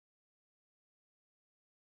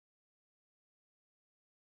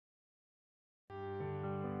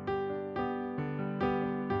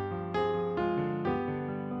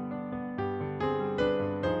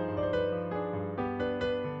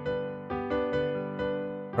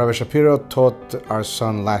Rabbi Schapiro taught our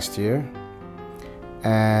son last year,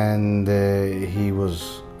 and he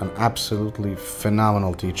was an absolutely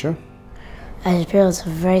phenomenal teacher. Rabbi Schapiro is a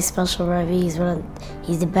very special Rabbi.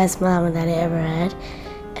 He's the best Menachem that I ever had,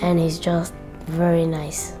 and he's just very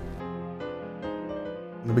nice.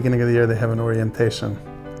 In the beginning of the year, they have an orientation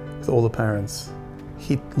with all the parents.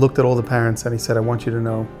 He looked at all the parents and he said, I want you to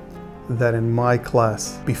know that in my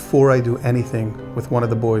class, before I do anything with one of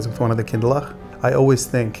the boys, with one of the kindlach, I always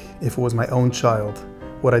think, if it was my own child,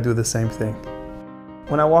 would I do the same thing?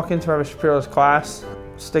 When I walk into Rabbi Shapiro's class,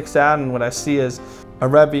 sticks out, and what I see is a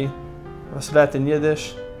Rabbi, was redt in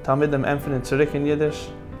Yiddish, Talmidim empfangen zurück in Yiddish,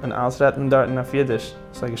 and alles retten dort auf Yiddish.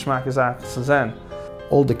 So Geschmack gesagt zu sein.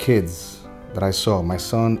 All the kids that I saw, my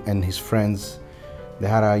son and his friends, they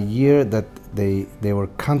had a year that they were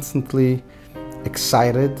constantly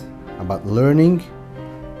excited about learning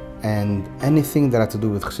and anything that had to do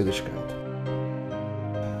with Chassidishkeit.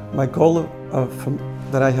 My goal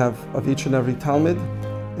that I have of each and every Talmid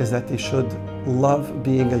is that they should love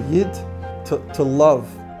being a Yid, to love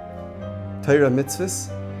Torah mitzvahs,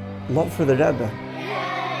 love for the Rebbe.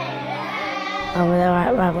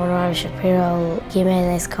 Rabbi Schapiro gave me a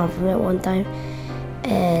nice compliment one time,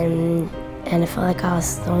 and I felt like I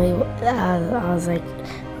was like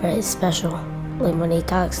very special. Like when he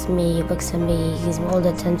talks to me, he looks at me, he gives me all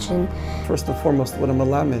the attention. First and foremost, what a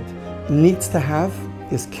Melamed needs to have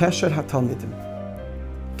is Kesher HaTalmidim.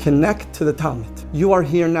 Connect to the Talmid. You are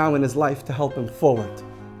here now in his life to help him forward.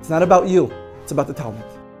 It's not about you, it's about the Talmid.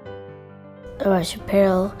 Rabbi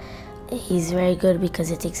Schapiro, he's very good because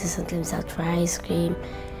he takes us sometimes out for ice cream.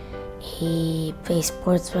 He plays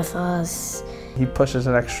sports with us. He pushes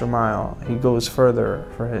an extra mile. He goes further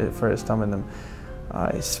for his Talmidim.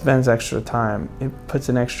 He spends extra time. He puts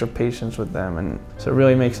in extra patience with them, and so it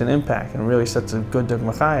really makes an impact and really sets a good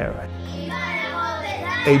dogma chaya.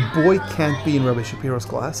 A boy can't be in Rabbi Shapiro's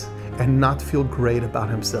class and not feel great about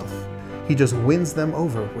himself. He just wins them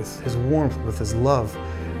over with his warmth, with his love,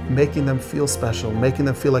 making them feel special, making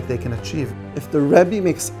them feel like they can achieve. If the Rebbe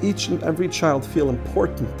makes each and every child feel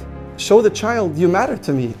important, show the child, you matter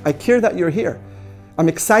to me, I care that you're here, I'm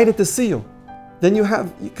excited to see you. Then you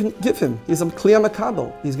can give him, he's a Kliya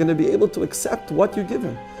Makabel. He's going to be able to accept what you give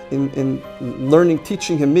him. In learning,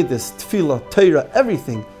 teaching him Midas, Tefillah, Torah,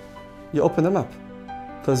 everything, you open them up,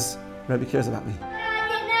 because Rebbe cares about me.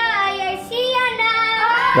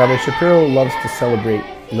 Rabbi Schapiro loves to celebrate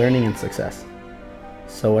learning and success.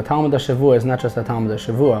 So a Talmud HaShavua is not just a Talmud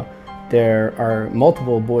HaShavua. There are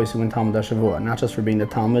multiple boys who win Talmud HaShavua, not just for being the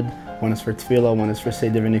Talmud. One is for Tefillah, one is for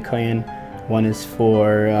Seder V'Nikayin, one is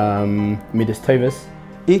for Midas Tovas.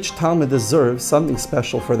 Each Talmud deserves something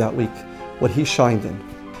special for that week, what he shined in.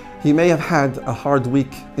 He may have had a hard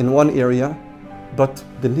week in one area, but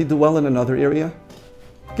didn't he do well in another area?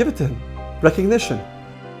 Give it to him. Recognition.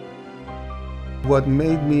 What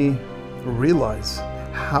made me realize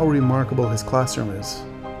how remarkable his classroom is,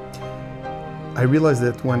 I realized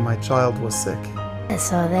that when my child was sick.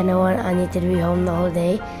 So then I needed to be home the whole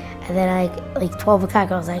day. And then like 12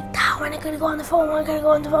 o'clock, I was like, when am I going to go on the phone? When am I going to go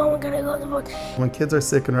on the phone? When am I going to go on the phone? When kids are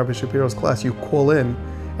sick in Rabbi Shapiro's class, you call in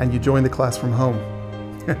and you join the class from home.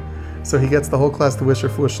 So he gets the whole class to wish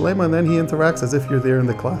refuah shlema, and then he interacts as if you're there in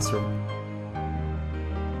the classroom.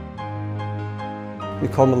 We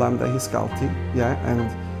call Melamdei Hiskalti, yeah,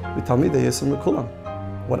 and we tell me they yisum mekulam.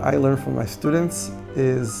 What I learn from my students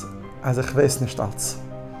is as a chveis nishtals,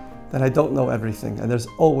 that I don't know everything, and there's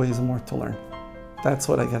always more to learn. That's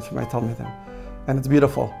what I get from my Talmidim. And it's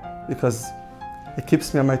beautiful, because it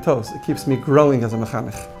keeps me on my toes. It keeps me growing as a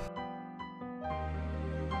mechanech.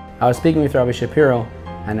 I was speaking with Rabbi Schapiro,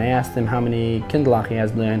 and I asked him how many kindlach he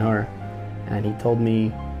has b'lei ein har, and he told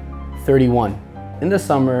me 31. In the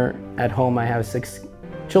summer, at home, I have 6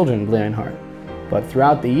 children b'lei ein har. But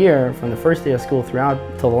throughout the year, from the first day of school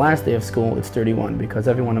till the last day of school, it's 31, because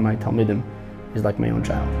every one of my Talmidim is like my own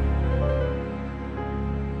child.